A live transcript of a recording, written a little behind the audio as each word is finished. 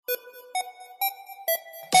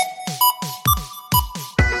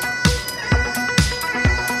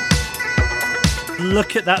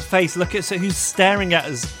look at that face. Look at who's staring at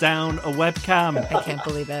us down a webcam. I can't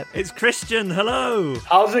believe it. It's Christian. Hello.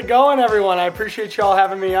 How's it going, everyone? I appreciate you all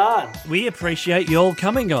having me on. We appreciate you all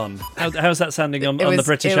coming on. How's that sounding on the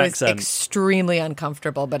British accent? It was extremely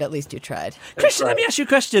uncomfortable, but at least you tried. Christian, let me ask you a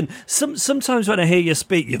question. Sometimes when I hear you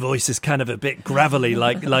speak, your voice is kind of a bit gravelly,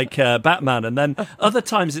 like Batman, and then other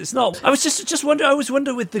times it's not. I was just wonder. I always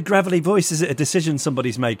wonder with the gravelly voice, is it a decision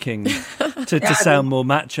somebody's making to sound more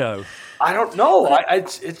macho? I don't know.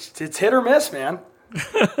 It's hit or miss, man.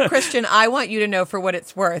 Christian, I want you to know for what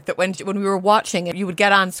it's worth that when we were watching it, you would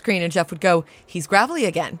get on screen and Jeff would go, he's gravelly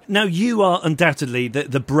again. Now, you are undoubtedly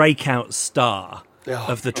the breakout star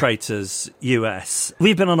of the Traitors US.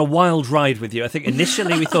 We've been on a wild ride with you. I think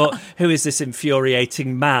initially we thought, who is this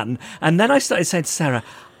infuriating man? And then I started saying to Sarah,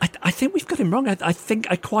 I think we've got him wrong. I think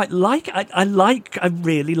I quite like. I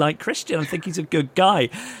really like Christian. I think he's a good guy.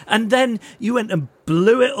 And then you went and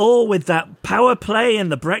blew it all with that power play in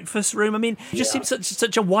the breakfast room. I mean, you just seem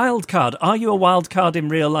such a wild card. Are you a wild card in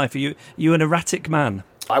real life? Are you an erratic man?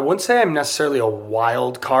 I wouldn't say I'm necessarily a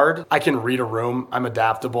wild card. I can read a room. I'm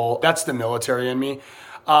adaptable. That's the military in me.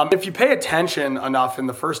 If you pay attention enough in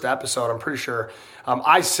the first episode, I'm pretty sure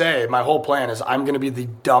I say my whole plan is I'm going to be the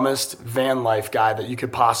dumbest van life guy that you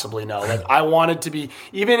could possibly know. Like, I wanted to be,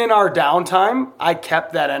 even in our downtime, I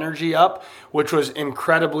kept that energy up, which was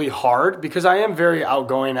incredibly hard because I am very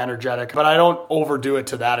outgoing, energetic, but I don't overdo it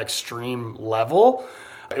to that extreme level.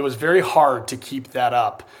 It was very hard to keep that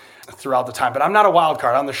up throughout the time, but I'm not a wild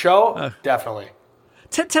card on the show. Definitely.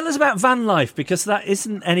 Tell us about van life, because that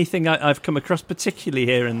isn't anything I've come across, particularly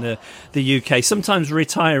here in the UK. Sometimes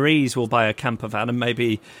retirees will buy a camper van and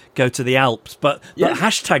maybe go to the Alps, but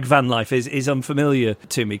hashtag van life is unfamiliar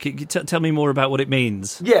to me. Can you tell me more about what it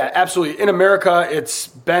means? Yeah, absolutely. In America, it's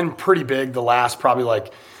been pretty big the last probably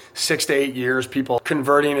 6 to 8 years. People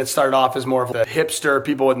converting. It started off as more of the hipster,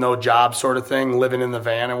 people with no job sort of thing, living in the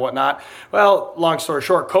van and whatnot. Well, long story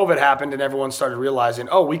short, COVID happened and everyone started realizing,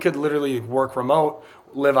 we could literally work remote,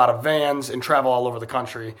 live out of vans, and travel all over the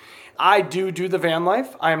country. I do the van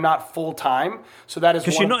life. I am not full-time, so that is...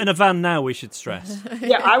 Because you're not in a van now, we should stress.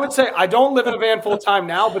 Yeah, I would say I don't live in a van full-time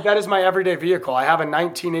now, but that is my everyday vehicle. I have a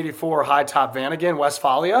 1984 high-top van again,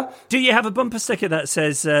 Westphalia. Do you have a bumper sticker that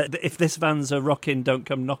says, if this van's a rockin', don't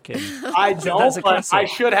come knocking? I don't, but I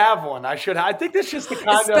should have one. I think that's just the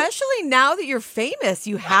kind Especially now that you're famous,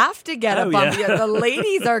 you have to get a bumper. Yeah. The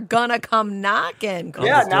ladies are gonna come knocking.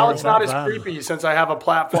 Yeah, now it's not as creepy since I have a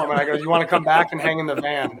platform and I go, you want to come back and hang in the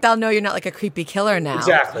van? They'll know you're not like a creepy killer now.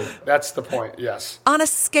 Exactly. That's the point, yes. On a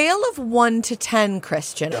scale of 1 to 10,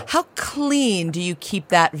 Christian, how clean do you keep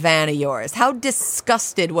that van of yours? How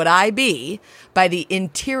disgusted would I be by the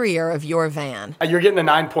interior of your van? You're getting a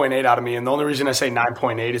 9.8 out of me, and the only reason I say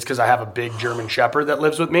 9.8 is because I have a big German Shepherd that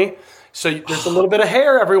lives with me. So there's a little bit of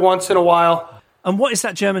hair every once in a while. And what is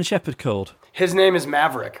that German Shepherd called? His name is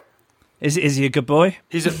Maverick. Is he a good boy?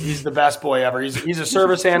 He's the best boy ever. He's a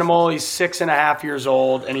service animal. He's 6.5 years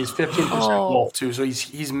old, and he's 15% wolf too. So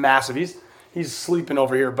he's massive. He's sleeping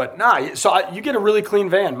over here, but you get a really clean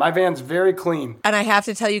van. My van's very clean. And I have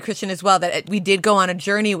to tell you, Christian, as well, that we did go on a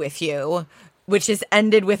journey with you, which has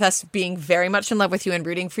ended with us being very much in love with you and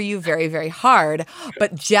rooting for you very, very hard.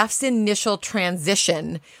 But Jeff's initial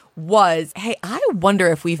transition was, hey, I wonder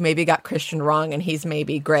if we've maybe got Christian wrong and he's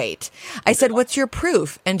maybe great. I said, what's your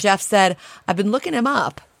proof? And Jeff said, I've been looking him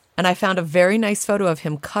up and I found a very nice photo of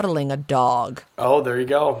him cuddling a dog. Oh, there you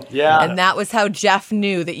go. Yeah. And that was how Jeff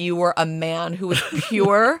knew that you were a man who was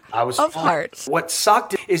pure of heart. What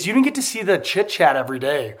sucked is you didn't get to see the chit chat every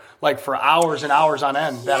day, for hours and hours on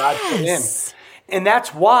end that I put in. And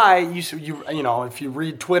that's why you know, if you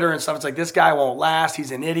read Twitter and stuff, it's like, this guy won't last.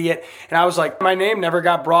 He's an idiot. And I was like, my name never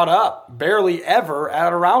got brought up, barely ever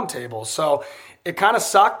at a round table. So it kind of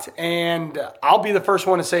sucked. And I'll be the first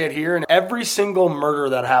one to say it here. And every single murder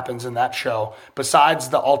that happens in that show, besides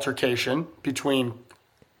the altercation between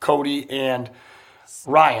Cody and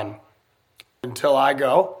Ryan, until I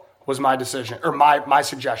go, was my decision or my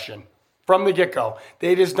suggestion. From the get-go.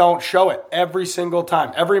 They just don't show it every single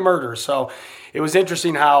time, every murder. So it was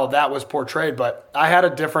interesting how that was portrayed, but I had a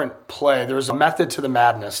different play. There was a method to the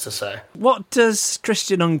madness, to say. What does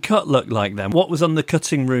Christian Uncut look like then? What was on the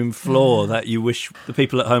cutting room floor that you wish the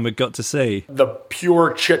people at home had got to see? The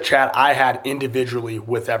pure chit-chat I had individually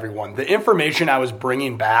with everyone. The information I was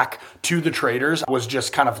bringing back to the Traitors was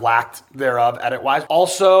just kind of lacked thereof edit-wise.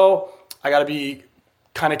 Also, I got to be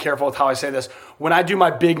kind of careful with how I say this. When I do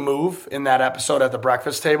my big move in that episode at the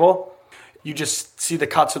breakfast table, you just see the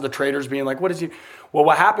cuts of the Traitors being like, what is he? Well,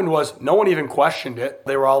 what happened was no one even questioned it.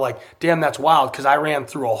 They were all like, damn, that's wild, because I ran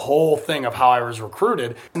through a whole thing of how I was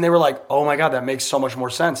recruited. And they were like, oh my God, that makes so much more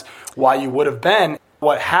sense why you would have been.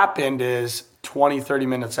 What happened is 20, 30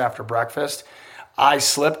 minutes after breakfast, I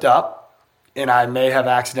slipped up and I may have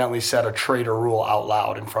accidentally said a traitor rule out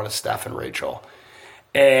loud in front of Steph and Rachel.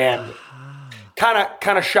 And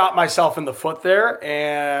kind of shot myself in the foot there.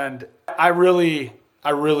 And I really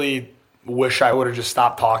wish I would have just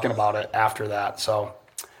stopped talking about it after that. So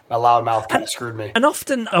my loud mouth kind of screwed me. And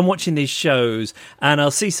often I'm watching these shows and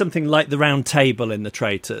I'll see something like the round table in the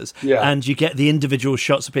Traitors. Yeah. And you get the individual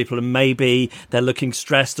shots of people and maybe they're looking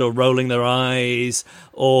stressed or rolling their eyes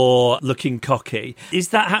or looking cocky. Is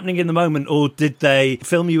that happening in the moment, or did they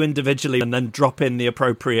film you individually and then drop in the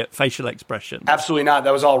appropriate facial expression? Absolutely not.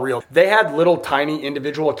 That was all real. They had little tiny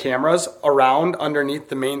individual cameras around underneath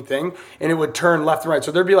the main thing, and it would turn left and right.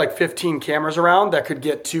 So there'd be like 15 cameras around that could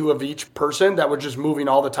get 2 of each person that were just moving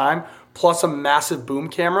all the time, plus a massive boom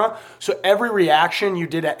camera. So every reaction you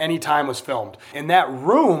did at any time was filmed. In that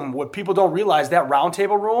room, what people don't realize, that round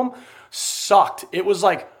table room sucked. It was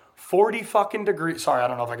like 40 fucking degrees. Sorry, I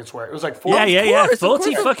don't know if I can swear. It was like 40. Yeah.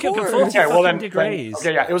 40 fucking degrees.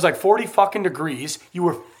 Okay, yeah. It was like 40 fucking degrees. You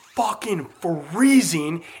were fucking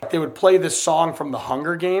freezing. They would play this song from the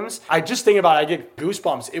Hunger Games. I just think about it, I get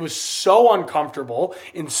goosebumps. It was so uncomfortable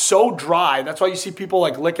and so dry. That's why you see people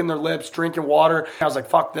like licking their lips, drinking water. I was like,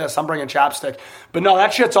 fuck this, I'm bringing chapstick. But no,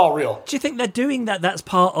 that shit's all real. Do you think they're doing that? That's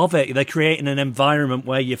part of it. They're creating an environment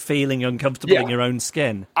where you're feeling uncomfortable in your own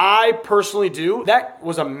skin. I personally do. That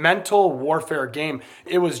was a mental warfare game.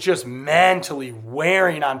 It was just mentally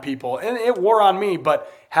wearing on people. And it wore on me,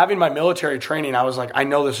 but having my military training, I was like, I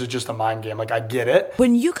know this is just a mind game. Like, I get it.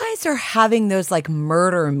 When you guys are having those like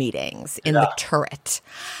murder meetings in the turret,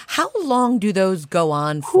 how long do those go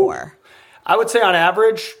on for? I would say on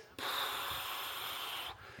average,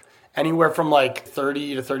 anywhere from like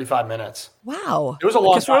 30 to 35 minutes. Wow. It was a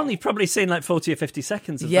long time. Because we're only probably seeing like 40 or 50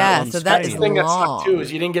 seconds of that on so screen. that's The thing that sucked too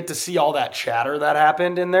is you didn't get to see all that chatter that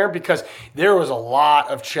happened in there, because there was a lot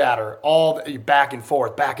of chatter, all back and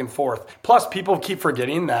forth. Plus, people keep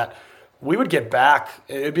forgetting that we would get back,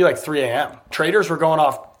 it'd be like 3 a.m. Traitors were going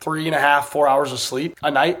off 3.5, 4 hours of sleep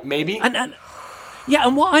a night, maybe.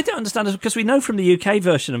 And what I don't understand is, because we know from the UK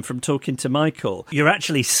version and from talking to Michael, you're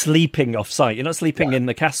actually sleeping off site. You're not sleeping in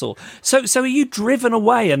the castle. So are you driven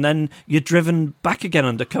away and then you're driven back again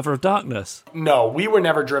under cover of darkness? No, we were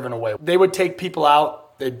never driven away. They would take people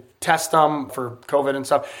out. They'd test them for COVID and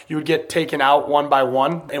stuff. You would get taken out one by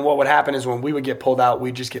one. And what would happen is when we would get pulled out,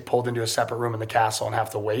 we'd just get pulled into a separate room in the castle and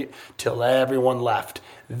have to wait till everyone left.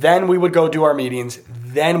 Then we would go do our meetings.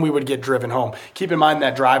 Then we would get driven home. Keep in mind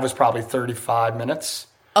that drive was probably 35 minutes.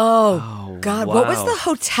 Oh God. Wow. What was the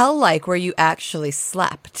hotel like where you actually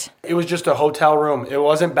slept? It was just a hotel room. It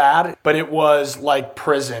wasn't bad, but it was like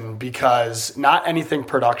prison, because not anything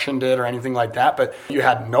production did or anything like that, but you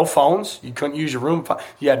had no phones. You couldn't use your room phone.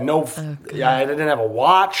 You had no, I didn't have a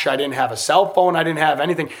watch. I didn't have a cell phone. I didn't have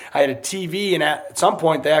anything. I had a TV, and at some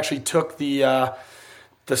point they actually took the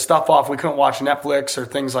stuff off. We couldn't watch Netflix or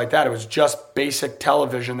things like that. It was just basic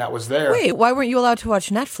television that was there. Wait, why weren't you allowed to watch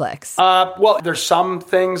Netflix? Well, there's some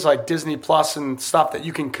things like Disney Plus and stuff that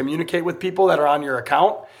you can communicate with people that are on your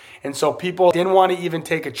account. And so people didn't want to even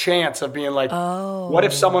take a chance of being like, what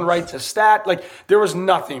if someone writes a stat? Like, there was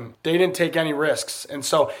nothing. They didn't take any risks. And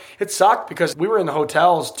so it sucked, because we were in the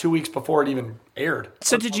hotels 2 weeks before it even aired.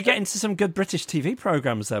 So did you get into some good British TV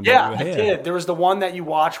programs then? Yeah, while you were I here? did. There was the one that you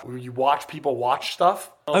watch where you watch people watch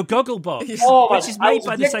stuff. Oh, Gogglebox, which is I made was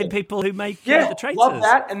by the addicted. same people who make the Traitors. Love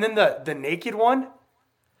that. And then the naked one.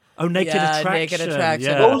 Oh, Naked Attraction. Naked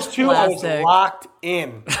Attraction. Yeah. Those two, I was Classic. locked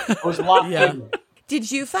in. I was locked in. Did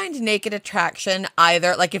you find Naked Attraction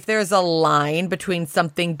either, like if there's a line between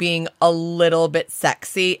something being a little bit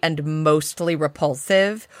sexy and mostly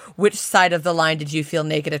repulsive, which side of the line did you feel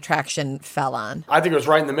Naked Attraction fell on? I think it was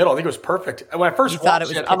right in the middle. I think it was perfect. When I first thought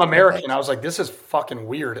watched it was I'm pitch American. perfect? I was like, this is fucking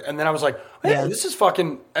weird. And then I was like, hey, this is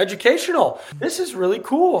fucking educational. This is really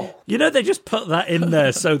cool. You know, they just put that in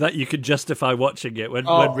there so that you could justify watching it when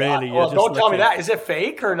really you're just don't tell me looking. that. Is it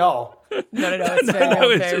fake or no? No, it's very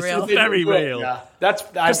real. it's Very real. very real. Yeah,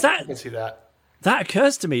 I can see that. That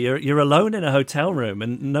occurs to me. You're alone in a hotel room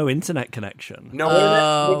and no internet connection. No internet.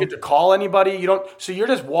 You don't get to call anybody. You don't. So you're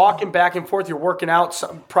just walking back and forth. You're working out.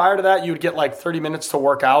 Prior to that, you'd get like 30 minutes to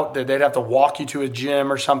work out. They'd have to walk you to a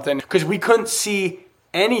gym or something, because we couldn't see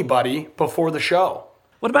anybody before the show.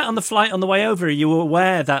 What about on the flight on the way over? Are you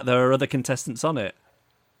aware that there are other contestants on it?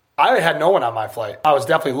 I had no one on my flight. I was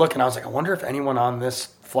definitely looking. I was like, I wonder if anyone on this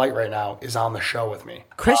flight right now is on the show with me.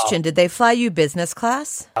 Christian, did they fly you business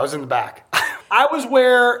class? I was in the back. I was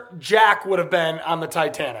where Jack would have been on the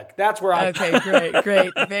Titanic. That's where I. Okay, great, very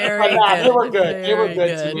good. They were good. They were Very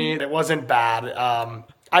good to me. It wasn't bad.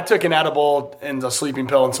 I took an edible and a sleeping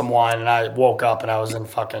pill and some wine, and I woke up and I was in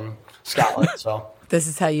fucking Scotland. So This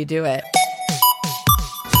is how you do it.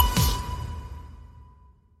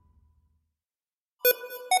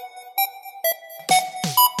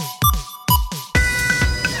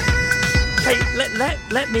 Hey,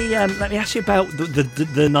 let me ask you about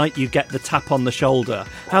the night you get the tap on the shoulder.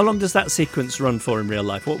 How long does that sequence run for in real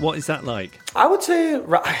life? What is that like? I would say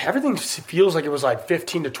everything feels like it was like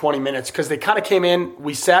 15 to 20 minutes because they kind of came in,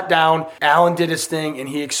 we sat down, Alan did his thing, and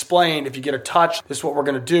he explained, if you get a touch, this is what we're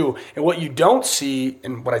going to do. And what you don't see,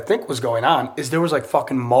 and what I think was going on, is there was like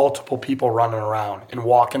fucking multiple people running around and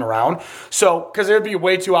walking around. So, because it would be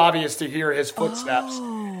way too obvious to hear his footsteps.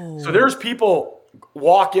 So there's people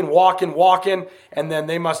walking, and then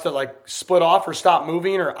they must have like split off or stopped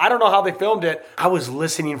moving, or I don't know how they filmed it. I was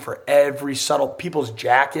listening for every subtle people's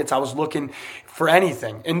jackets. I was looking for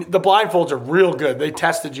anything, and the blindfolds are real good. They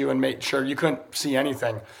tested you and made sure you couldn't see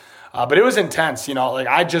anything. But it was intense, like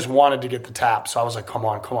I just wanted to get the tap. So I was like, come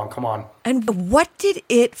on. And what did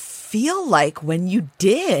it feel like when you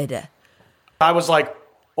did? I was like,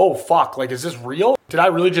 oh, fuck, like, is this real? Did I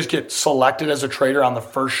really just get selected as a traitor on the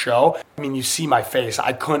first show? I mean, you see my face.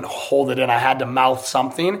 I couldn't hold it in. I had to mouth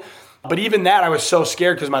something. But even that, I was so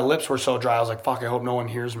scared because my lips were so dry. I was like, fuck, I hope no one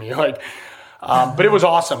hears me. But it was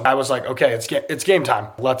awesome. I was like, okay, it's game time.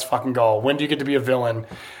 Let's fucking go. When do you get to be a villain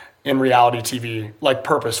in reality TV, like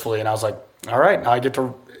purposefully? And I was like, all right, now I get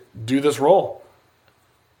to do this role.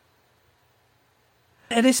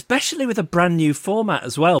 And especially with a brand new format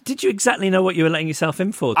as well. Did you exactly know what you were letting yourself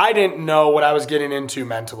in for? I didn't know what I was getting into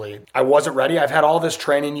mentally. I wasn't ready. I've had all this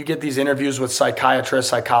training. You get these interviews with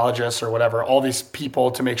psychiatrists, psychologists, or whatever, all these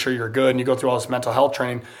people to make sure you're good, and you go through all this mental health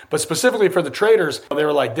training. But specifically for the traitors, they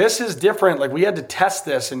were like, this is different. Like, we had to test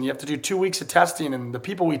this, and you have to do 2 weeks of testing, and the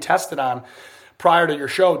people we tested on prior to your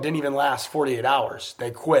show didn't even last 48 hours.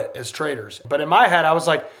 They quit as traitors. But in my head, I was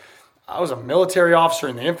like, I was a military officer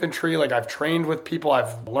in the infantry. Like, I've trained with people.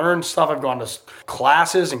 I've learned stuff. I've gone to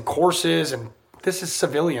classes and courses, and this is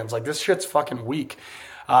civilians. Like, this shit's fucking weak.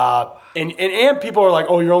 And people are like,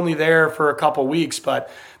 oh, you're only there for a couple weeks.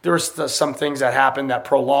 But there was some things that happened that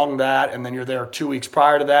prolonged that, and then you're there 2 weeks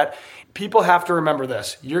prior to that. People have to remember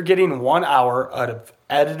this. You're getting 1 hour of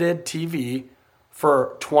edited TV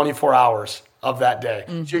for 24 hours of that day.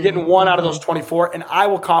 Mm-hmm. So you're getting one out of those 24, and I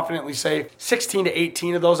will confidently say 16 to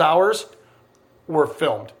 18 of those hours were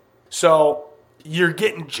filmed. So you're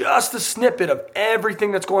getting just a snippet of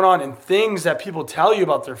everything that's going on and things that people tell you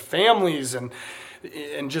about their families and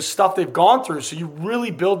just stuff they've gone through. So you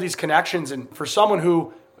really build these connections. And for someone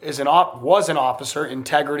who was an officer,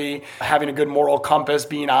 integrity, having a good moral compass,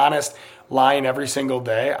 being honest, lying every single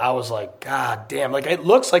day, I was like, God damn, like it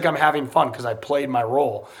looks like I'm having fun because I played my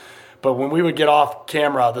role. But when we would get off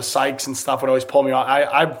camera, the psychs and stuff would always pull me off.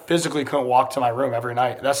 I physically couldn't walk to my room every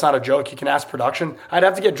night. That's not a joke. You can ask production. I'd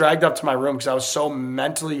have to get dragged up to my room because I was so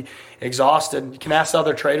mentally exhausted. You can ask the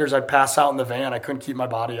other traders. I'd pass out in the van. I couldn't keep my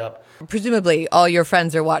body up. Presumably, all your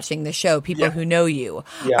friends are watching the show, people who know you.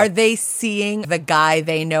 Yeah. Are they seeing the guy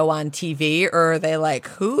they know on TV, or are they like,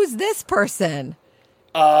 who's this person?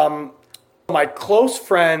 My close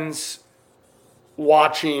friends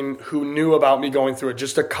watching who knew about me going through it,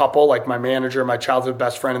 just a couple, like my manager, my childhood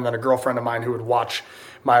best friend, and then a girlfriend of mine who would watch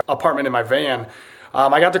my apartment in my van.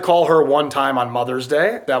 I got to call her one time on Mother's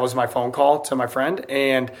Day. That was my phone call to my friend.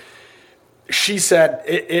 And she said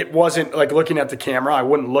it wasn't like looking at the camera. I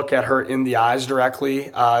wouldn't look at her in the eyes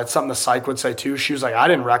directly. It's something the psych would say too. She was like, I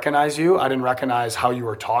didn't recognize you. I didn't recognize how you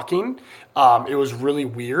were talking. It was really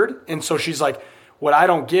weird. And so she's like, what I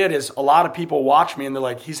don't get is a lot of people watch me and they're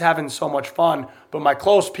like, he's having so much fun. But my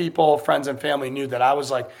close people, friends and family knew that I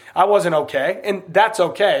was like, I wasn't okay. And that's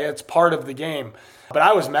okay. It's part of the game. But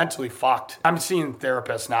I was mentally fucked. I'm seeing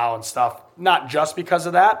therapists now and stuff, not just because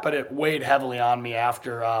of that, but it weighed heavily on me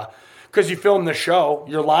after, because you film the show,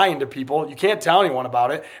 you're lying to people, you can't tell anyone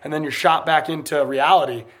about it, and then you're shot back into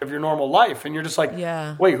reality of your normal life. And you're just like,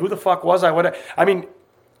 wait, who the fuck was I? I mean,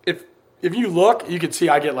 if you look, you could see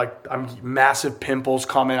I'm massive pimples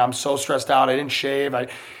coming. I'm so stressed out. I didn't shave. I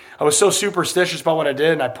was so superstitious about what I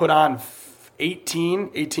did, and I put on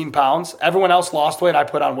 18 pounds. Everyone else lost weight. I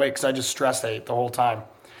put on weight because I just stress ate the whole time.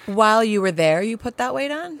 While you were there, you put that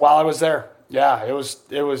weight on? While I was there. Yeah, it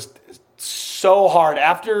was so hard.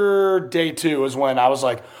 After day 2 is when I was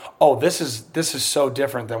like, oh, this is so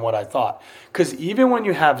different than what I thought. Because even when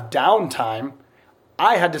you have downtime,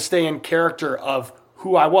 I had to stay in character of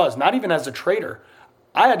who I was, not even as a traitor.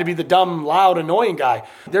 I had to be the dumb, loud, annoying guy.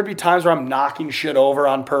 There'd be times where I'm knocking shit over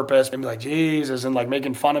on purpose and be like, Jesus, and like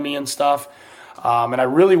making fun of me and stuff. And I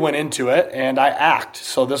really went into it and I act.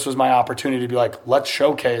 So this was my opportunity to be like, let's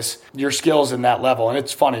showcase your skills in that level. And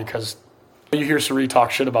it's funny because you hear Sari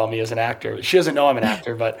talk shit about me as an actor. She doesn't know I'm an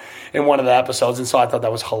actor, but in one of the episodes. And so I thought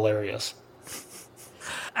that was hilarious.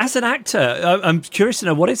 As an actor, I'm curious to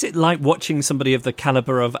know, what is it like watching somebody of the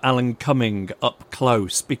caliber of Alan Cumming up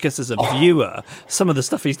close? Because as a viewer, some of the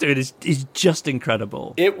stuff he's doing is just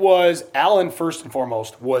incredible. It was, Alan, first and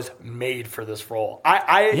foremost, was made for this role.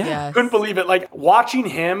 I couldn't believe it. Like, watching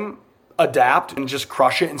him adapt and just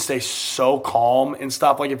crush it and stay so calm and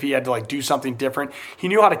stuff. Like, if he had to, like, do something different, he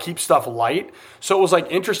knew how to keep stuff light. So it was, like,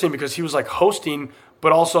 interesting because he was, like, hosting,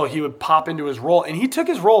 but also he would pop into his role. And he took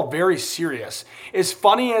his role very serious. As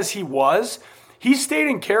funny as he was, he stayed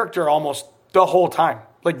in character almost the whole time.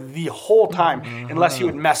 Like the whole time. Unless he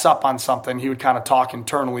would mess up on something, he would kind of talk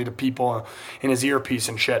internally to people in his earpiece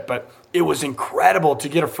and shit. But it was incredible to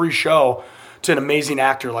get a free show to an amazing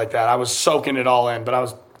actor like that. I was soaking it all in, but I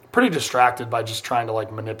was pretty distracted by just trying to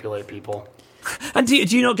like manipulate people. And do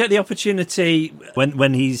you not get the opportunity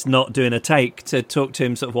when he's not doing a take to talk to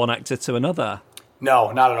him sort of one actor to another?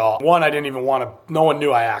 No, not at all. One, I didn't even want to, no one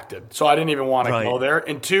knew I acted. So I didn't even want to go there.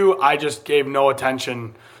 And two, I just gave no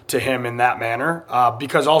attention to him in that manner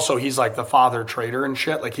because also he's like the father traitor and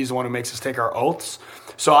shit. Like he's the one who makes us take our oaths.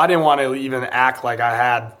 So I didn't want to even act like I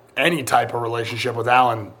had any type of relationship with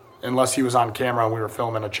Alan unless he was on camera and we were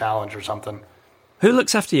filming a challenge or something. Who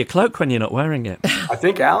looks after your cloak when you're not wearing it? I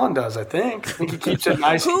think Alan does, I think he keeps it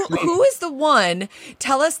nice and clean. Who is the one,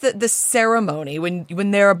 tell us the ceremony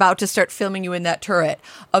when they're about to start filming you in that turret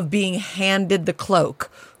of being handed the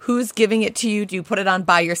cloak. Who's giving it to you? Do you put it on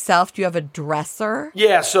by yourself? Do you have a dresser?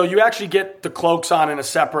 Yeah, so you actually get the cloaks on in a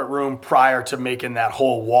separate room prior to making that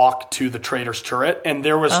whole walk to the Traitor's turret. And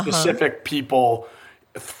there was specific people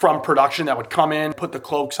from production that would come in, put the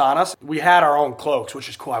cloaks on us. We had our own cloaks, which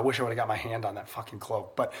is cool. I wish I would have got my hand on that fucking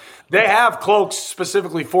cloak. But they have cloaks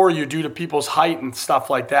specifically for you due to people's height and stuff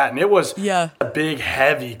like that. And it was a big,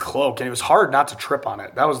 heavy cloak. And it was hard not to trip on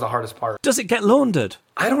it. That was the hardest part. Does it get laundered?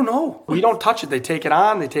 I don't know. We don't touch it. They take it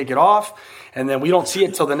on, they take it off, and then we don't see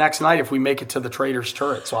it till the next night if we make it to the Traitor's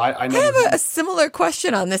turret. So I know. I have a similar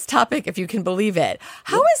question on this topic, if you can believe it.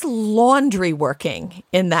 How is laundry working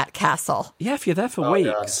in that castle? Yeah, if you're there for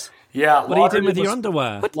weeks. Yeah. What are you doing with your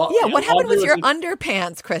underwear? What happened with your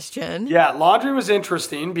underpants, Christian? Yeah, laundry was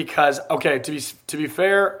interesting because, okay, to be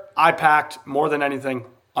fair, I packed more than anything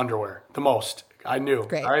underwear, the most. I knew.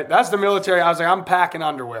 Great. All right, that's the military. I was like, I'm packing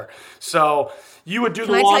underwear. So you would do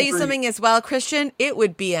the laundry. Can I tell you something as well, Christian? It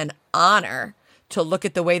would be an honor to look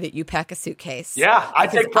at the way that you pack a suitcase. Yeah, I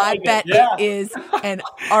take pride in it. bet Yeah. it is an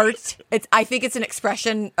art. I think it's an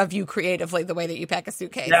expression of you creatively, the way that you pack a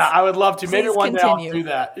suitcase. Yeah, I would love to. Maybe Please one continue. day I'll do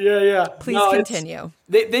that. Yeah. Please continue.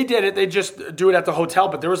 They did it. They just do it at the hotel,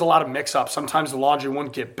 but there was a lot of mix-ups. Sometimes the laundry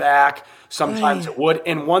wouldn't get back. Sometimes it would.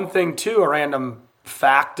 And one thing, too, a random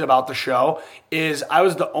fact about the show is I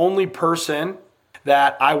was the only person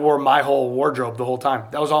that I wore my whole wardrobe the whole time.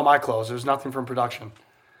 That was all my clothes. There was nothing from production.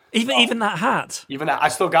 Even that hat? Even that. I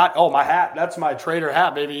still got, my hat. That's my Traitor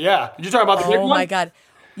hat, baby. Yeah. Did you talk about the big one? Oh, my God.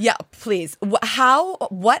 Yeah, please.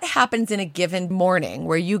 What happens in a given morning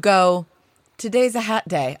where you go, today's a hat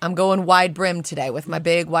day. I'm going wide brim today with my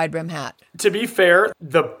big wide brim hat. To be fair,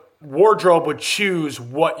 the wardrobe would choose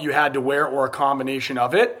what you had to wear or a combination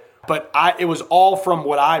of it. But it was all from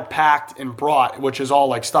what I packed and brought, which is all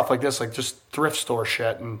like stuff like this, like just thrift store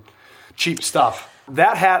shit and cheap stuff.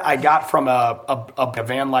 That hat I got from a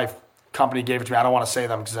van life company gave it to me. I don't want to say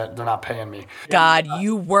them because they're not paying me. God,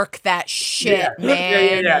 you work that shit,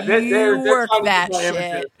 man. Yeah. You work that shit.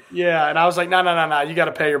 shit. Yeah, and I was like, no, you got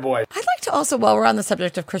to pay your boy. I'd like to also, while we're on the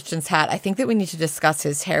subject of Christian's hat, I think that we need to discuss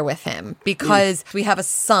his hair with him because we have a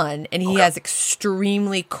son and he has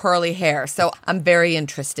extremely curly hair. So I'm very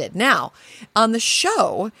interested. Now, on the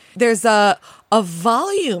show, there's a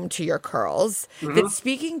volume to your curls that's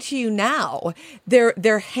speaking to you now.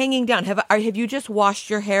 They're hanging down. Have you just washed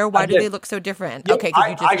your hair? Why do they look so different? Yeah, Okay, because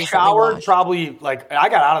you just I showered probably I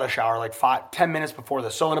got out of the shower like 10 minutes before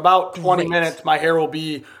this. So in about 20 minutes, my hair will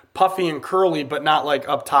be puffy and curly, but not like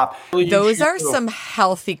up top. Those are some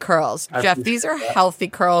healthy curls, Jeff. These are healthy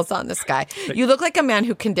curls on this guy. You look like a man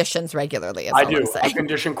who conditions regularly. I do. I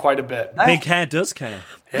condition quite a bit. Big hair does care.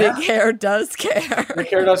 Yeah. Big hair does care. Big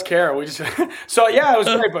hair does care. We just so yeah, it was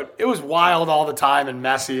great, but it was wild all the time and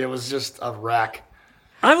messy. It was just a wreck.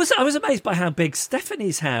 I was amazed by how big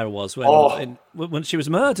Stephanie's hair was when she was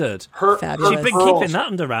murdered. She'd been keeping that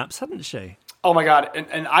under wraps, hadn't she? Oh my God.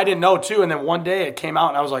 And I didn't know too. And then one day it came out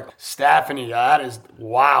and I was like, Stephanie,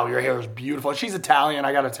 wow, your hair is beautiful. She's Italian.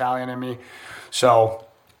 I got Italian in me. So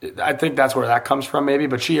I think that's where that comes from maybe.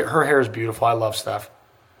 But her hair is beautiful. I love Steph.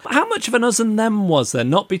 How much of an us and them was there?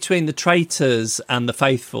 Not between the traitors and the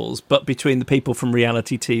faithfuls, but between the people from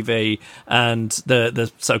reality TV and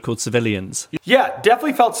the so-called civilians? Yeah,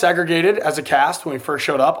 definitely felt segregated as a cast when we first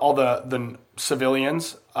showed up. All the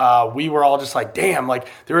civilians, we were all just like, damn, like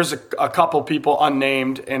there was a couple people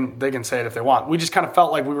unnamed, and they can say it if they want. We just kind of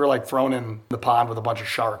felt like we were like thrown in the pond with a bunch of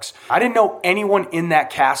sharks. I didn't know anyone in that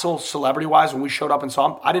castle, celebrity-wise, when we showed up and saw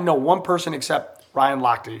them. I didn't know one person except Ryan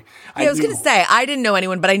Lochte. Yeah, I was going to say, I didn't know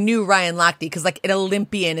anyone, but I knew Ryan Lochte because, like, an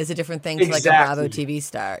Olympian is a different thing to, like, a Bravo TV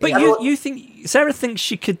star. But you think, Sarah thinks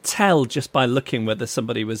she could tell just by looking whether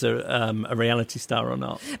somebody was a reality star or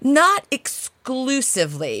not? Not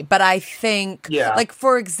exclusively, but I think, like,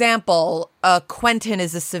 for example, Quentin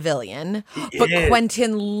is a civilian, but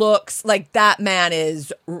Quentin looks like that man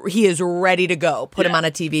he is ready to go. Put him on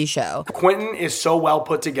a TV show. Quentin is so well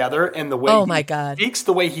put together, and the way he speaks,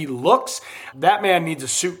 the way he looks, that man needs a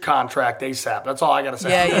suit contract ASAP. That's all I got to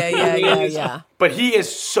say. Yeah. But he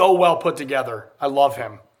is so well put together. I love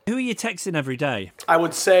him. Who are you texting every day? I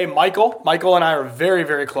would say Michael. Michael and I are very,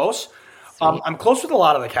 very close. I'm close with a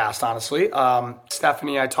lot of the cast, honestly.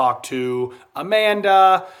 Stephanie, I talk to.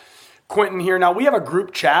 Amanda, Quentin here. Now, we have a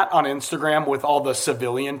group chat on Instagram with all the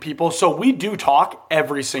civilian people, so we do talk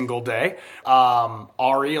every single day.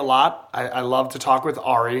 Ari a lot. I love to talk with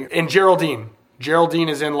Ari. And Geraldine. Geraldine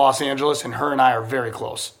is in Los Angeles, and her and I are very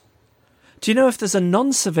close. Do you know if there's a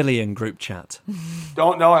non-civilian group chat?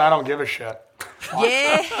 Don't know, and I don't give a shit.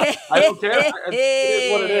 Yeah. I don't care. It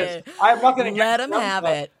is what it is. I have nothing against Let them have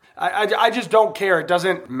it. I just don't care. It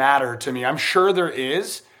doesn't matter to me. I'm sure there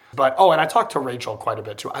is. But, and I talk to Rachel quite a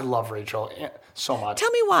bit, too. I love Rachel so much. Tell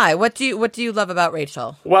me why. What do you love about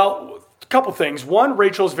Rachel? Well, a couple things. One,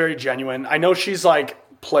 Rachel's very genuine. I know she's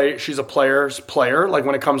she's a player's player, like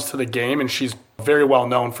when it comes to the game, and she's very well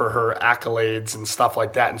known for her accolades and stuff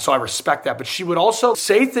like that. And so I respect that. But she would also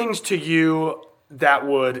say things to you that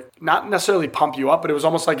would not necessarily pump you up, but it was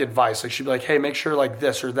almost like advice. Like she'd be like, hey, make sure like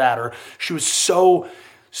this or that. Or she was so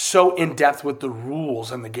in depth with the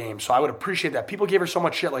rules in the game. So I would appreciate that. People gave her so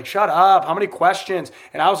much shit, like, shut up, how many questions?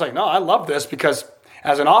 And I was like, no, I love this, because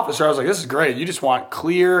as an officer, I was like, this is great. You just want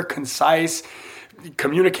clear, concise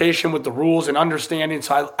communication with the rules and understanding.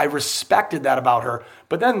 So I respected that about her.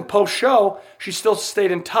 But then post-show, she still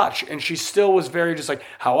stayed in touch, and she still was very just like,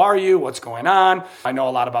 how are you? What's going on? I know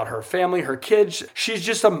a lot about her family, her kids. She's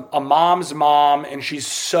just a mom's mom, and she's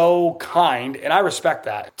so kind, and I respect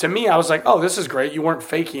that. To me, I was like, oh, this is great. You weren't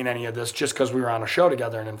faking any of this just because we were on a show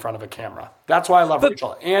together and in front of a camera. That's why I love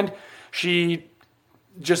Rachel. And she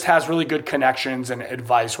just has really good connections and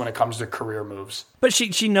advice when it comes to career moves. But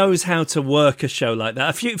she knows how to work a show like that.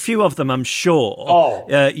 A few of them, I'm sure.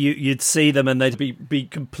 You'd see them and they'd be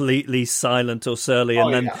completely silent or surly,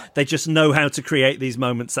 and then they just know how to create these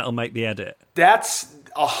moments that'll make the edit. That's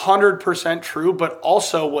 100% true. But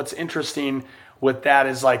also, what's interesting with that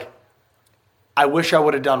is, like, I wish I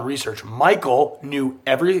would have done research. Michael knew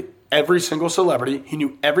every single celebrity. He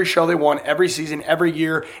knew every show they won, every season, every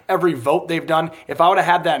year, every vote they've done. If I would have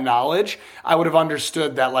had that knowledge, I would have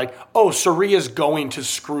understood that, like, Saria's going to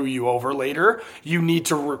screw you over later. You need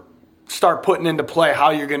to start putting into play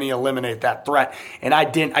how you're going to eliminate that threat. And I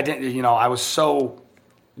didn't, I was so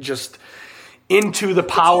just into the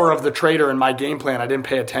power of the Traitor in my game plan. I didn't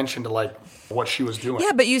pay attention to, like, what she was doing.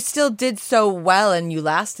 Yeah, but you still did so well and you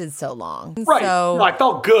lasted so long. Right. So... No, I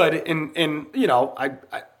felt good, and I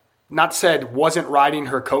not said wasn't riding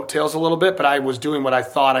her coattails a little bit, but I was doing what I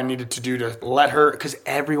thought I needed to do to let her, because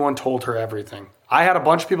everyone told her everything. I had a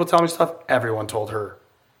bunch of people tell me stuff. Everyone told her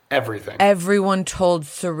everything. Everyone told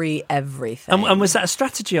Sari everything. And was that a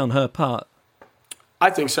strategy on her part? I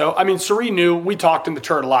think so. I mean, Sari knew. We talked in the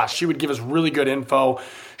turret a lot. She would give us really good info.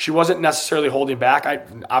 She wasn't necessarily holding back. I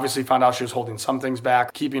obviously found out she was holding some things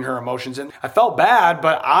back, keeping her emotions in. I felt bad,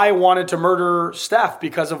 but I wanted to murder Steph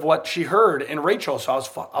because of what she heard in Rachel. So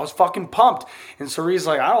I was fucking pumped. And Sari's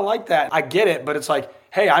like, I don't like that. I get it, but it's like,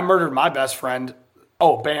 hey, I murdered my best friend.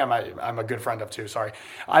 Oh, Bam, I'm a good friend of too, sorry.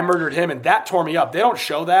 I murdered him, and that tore me up. They don't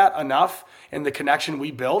show that enough in the connection we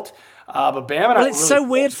built. But Bam and I. Well, it's really so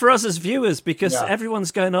weird for us as viewers, because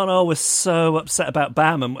everyone's going on, we're so upset about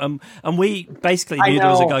Bam, and we basically knew there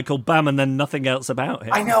was a guy called Bam and then nothing else about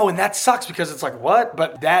him. I know, and that sucks, because it's like, what?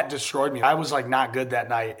 But that destroyed me. I was like not good that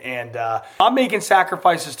night, and I'm making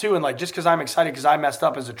sacrifices too, and like just because I'm excited because I messed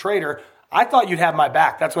up as a traitor, I thought you'd have my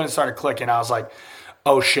back. That's when it started clicking. I was like,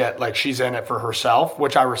 oh shit, like she's in it for herself,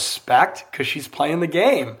 which I respect because she's playing the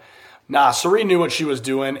game. Nah, Sari knew what she was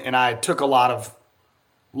doing, and I took a lot of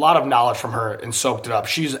knowledge from her and soaked it up.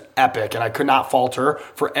 She's epic, and I could not fault her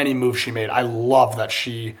for any move she made. I love that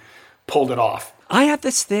she pulled it off. I had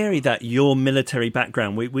this theory that your military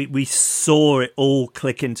background, we saw it all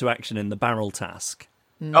click into action in the barrel task.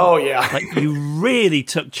 Oh, yeah. Like, you really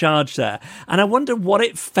took charge there. And I wonder what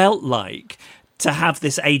it felt like to have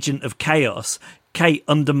this agent of chaos, Kate,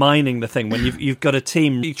 undermining the thing when you've got a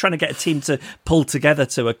team. You're trying to get a team to pull together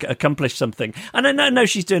to accomplish something. And I know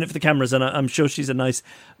she's doing it for the cameras, and I'm sure she's a nice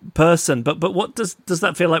person. But what does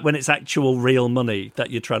that feel like when it's actual real money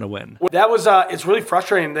that you're trying to win? That was it's really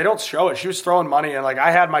frustrating. They don't show it. She was throwing money, and like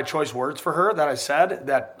I had my choice words for her that I said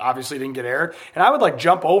that obviously didn't get aired. And I would like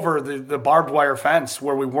jump over the barbed wire fence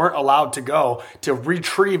where we weren't allowed to go to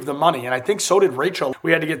retrieve the money. And I think so did Rachel.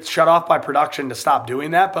 We had to get shut off by production to stop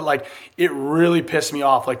doing that. But like it really pissed me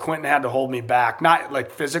off. Like Quentin had to hold me back, not like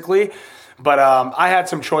physically, but I had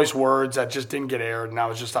some choice words that just didn't get aired, and I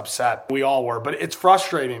was just upset. We all were, but it's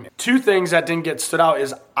frustrating. Two things that didn't get stood out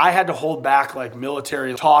is I had to hold back like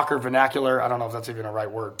military talk or vernacular. I don't know if that's even a right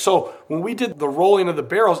word. So when we did the rolling of the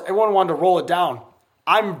barrels, everyone wanted to roll it down.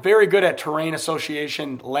 I'm very good at terrain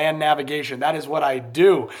association, land navigation. That is what I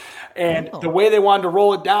do. And the way they wanted to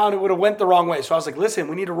roll it down, it would have went the wrong way. So I was like, listen,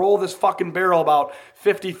 we need to roll this fucking barrel about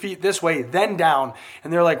 50 feet this way, then down.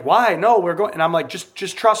 And they're like, why? No, we're going. And I'm like,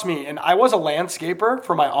 just trust me. And I was a landscaper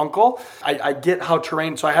for my uncle. I get how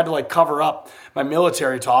terrain, so I had to like cover up my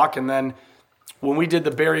military talk. And then when we did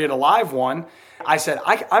the Bury It Alive one, I said,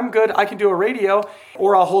 I'm good. I can do a radio,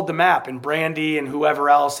 or I'll hold the map. And Brandy and whoever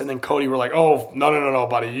else, and then Cody were like, oh, no,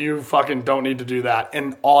 buddy. You fucking don't need to do that.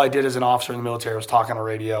 And all I did as an officer in the military was talk on a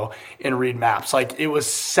radio and read maps. Like, it was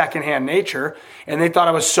secondhand nature. And they thought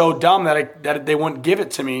I was so dumb that they wouldn't give it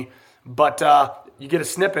to me. But you get a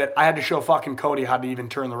snippet. I had to show fucking Cody how to even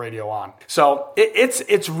turn the radio on. So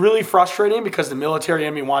it's really frustrating because the military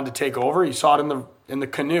in me wanted to take over. You saw it in the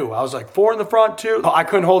canoe. I was like 4 in the front, 2. I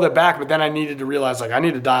couldn't hold it back, but then I needed to realize like I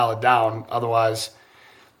need to dial it down. Otherwise,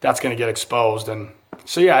 that's going to get exposed. And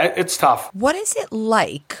so, yeah, it's tough. What is it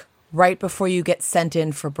like right before you get sent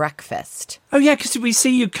in for breakfast? Oh, yeah, because we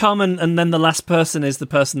see you come and then the last person is the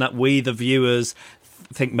person that we, the viewers,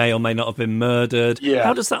 think may or may not have been murdered. Yeah.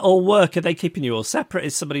 How does that all work? Are they keeping you all separate?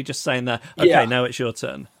 Is somebody just saying that, okay, now it's your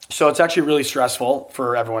turn? So it's actually really stressful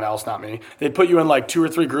for everyone else, not me. They'd put you in like 2 or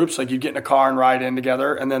 3 groups, like you'd get in a car and ride in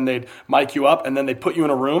together, and then they'd mic you up, and then they'd put you in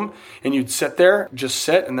a room, and you'd sit there, just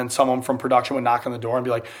sit, and then someone from production would knock on the door and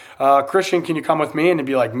be like, Christian, can you come with me? And it'd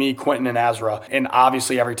be like me, Quentin, and Azra. And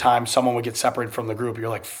obviously every time someone would get separated from the group, you're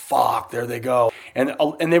like, fuck, there they go. And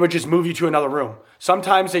they would just move you to another room.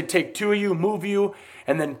 Sometimes they'd take 2 of you, move you,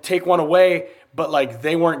 and then take one away, but like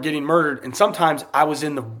they weren't getting murdered. And sometimes I was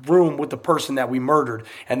in the room with the person that we murdered.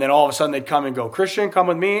 And then all of a sudden they'd come and go, Christian, come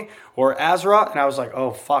with me, or Azra. And I was like,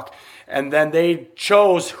 oh, fuck. And then they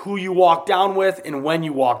chose who you walk down with and when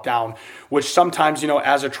you walk down, which sometimes,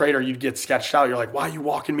 as a traitor, you'd get sketched out. You're like, why are you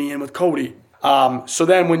walking me in with Cody? So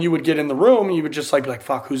then when you would get in the room, you would just like be like,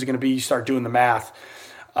 fuck, who's it going to be? You start doing the math.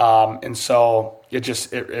 And so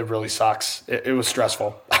it really sucks. It was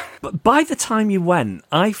stressful. But by the time you went,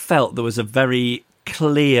 I felt there was a very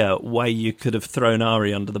clear way you could have thrown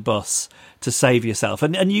Ari under the bus to save yourself.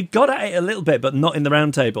 And you got at it a little bit, but not in the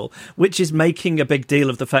round table, which is making a big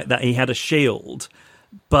deal of the fact that he had a shield,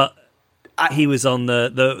 but he was on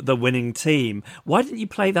the winning team. Why didn't you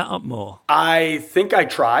play that up more? I think I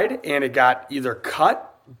tried, and it got either cut,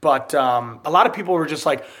 but a lot of people were just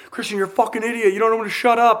like, Christian, you're a fucking idiot. You don't know when to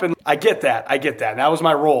shut up. And I get that. And that was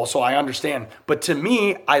my role, so I understand. But to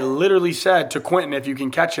me, I literally said to Quentin, if you can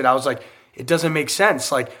catch it, I was like, it doesn't make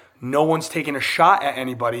sense. Like, no one's taking a shot at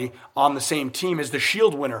anybody on the same team as the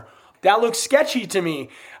shield winner. That looks sketchy to me.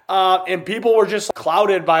 And people were just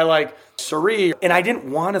clouded by like Sari. And I didn't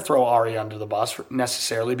want to throw Ari under the bus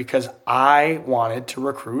necessarily because I wanted to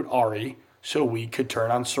recruit Ari so we could turn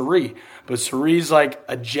on Sari. But Sari's like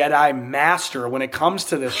a Jedi master when it comes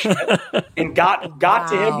to this shit and got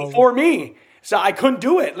to him before me. So I couldn't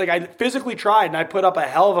do it. Like, I physically tried, and I put up a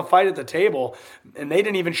hell of a fight at the table, and they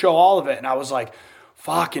didn't even show all of it. And I was like,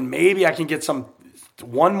 fuck, and maybe I can get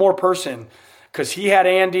one more person, because he had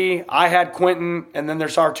Andy, I had Quentin, and then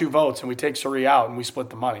there's our 2 votes, and we take Sari out, and we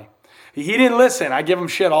split the money. He didn't listen. I give him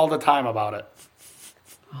shit all the time about it.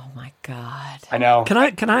 Oh my God. I know. Can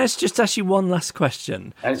I just ask you one last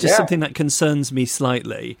question? Just something that concerns me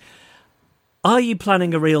slightly. Are you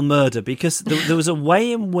planning a real murder? Because there was a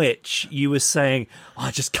way in which you were saying,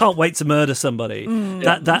 I just can't wait to murder somebody.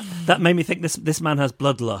 That made me think this man has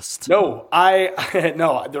bloodlust. No,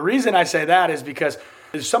 no. The reason I say that is because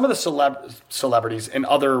some of the celebrities and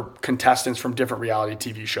other contestants from different reality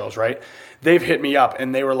TV shows, right? They've hit me up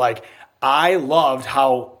and they were like, I loved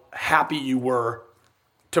how happy you were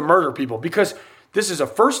to murder people, because this is a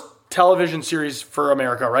first television series for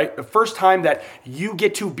America, right? The first time that you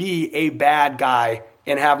get to be a bad guy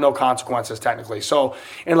and have no consequences technically. So,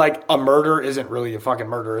 and like a murder isn't really a fucking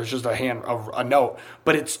murder. It's just a note,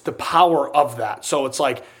 but it's the power of that. So it's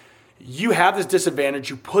like, you have this disadvantage,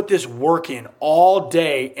 you put this work in all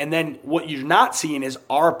day, and then what you're not seeing is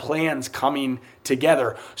our plans coming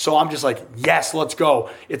together. So I'm just like, yes, let's go.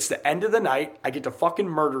 It's the end of the night. I get to fucking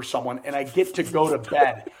murder someone, and I get to go to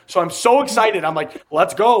bed. So I'm so excited. I'm like,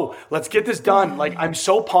 let's go. Let's get this done. Like, I'm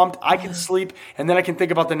so pumped. I can sleep, and then I can think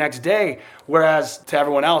about the next day. Whereas to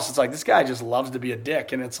everyone else, it's like, this guy just loves to be a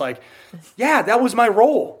dick. And it's like, yeah, that was my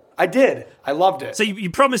role. I did. I loved it. So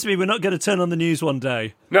you promised me we're not going to turn on the news one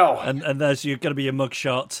day. No. And there's going to be a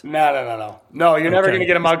mugshot. No. No, you're never going to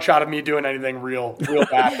get a mugshot of me doing anything real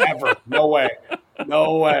bad ever. No way.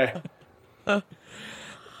 No way.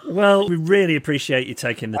 Well, we really appreciate you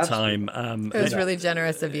taking the time. It was really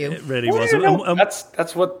generous of you. It really was.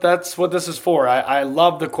 That's what this is for. I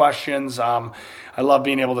love the questions. I love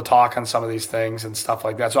being able to talk on some of these things and stuff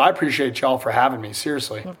like that. So I appreciate y'all for having me.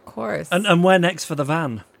 Seriously. Of course. And where next for the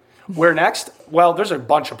van? Where next? Well, there's a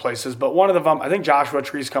bunch of places, but one of them, I think Joshua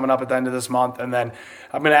Tree's coming up at the end of this month, and then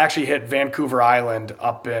I'm going to actually hit Vancouver Island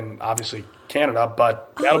up in, obviously, Canada,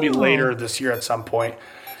 but that'll be later this year at some point.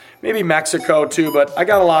 Maybe Mexico, too, but I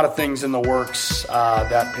got a lot of things in the works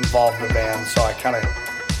that involve the van, so I kind of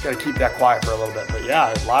got to keep that quiet for a little bit. But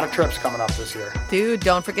yeah, a lot of trips coming up this year. Dude,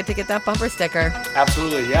 don't forget to get that bumper sticker.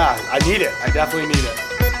 Absolutely, yeah. I need it. I definitely need it.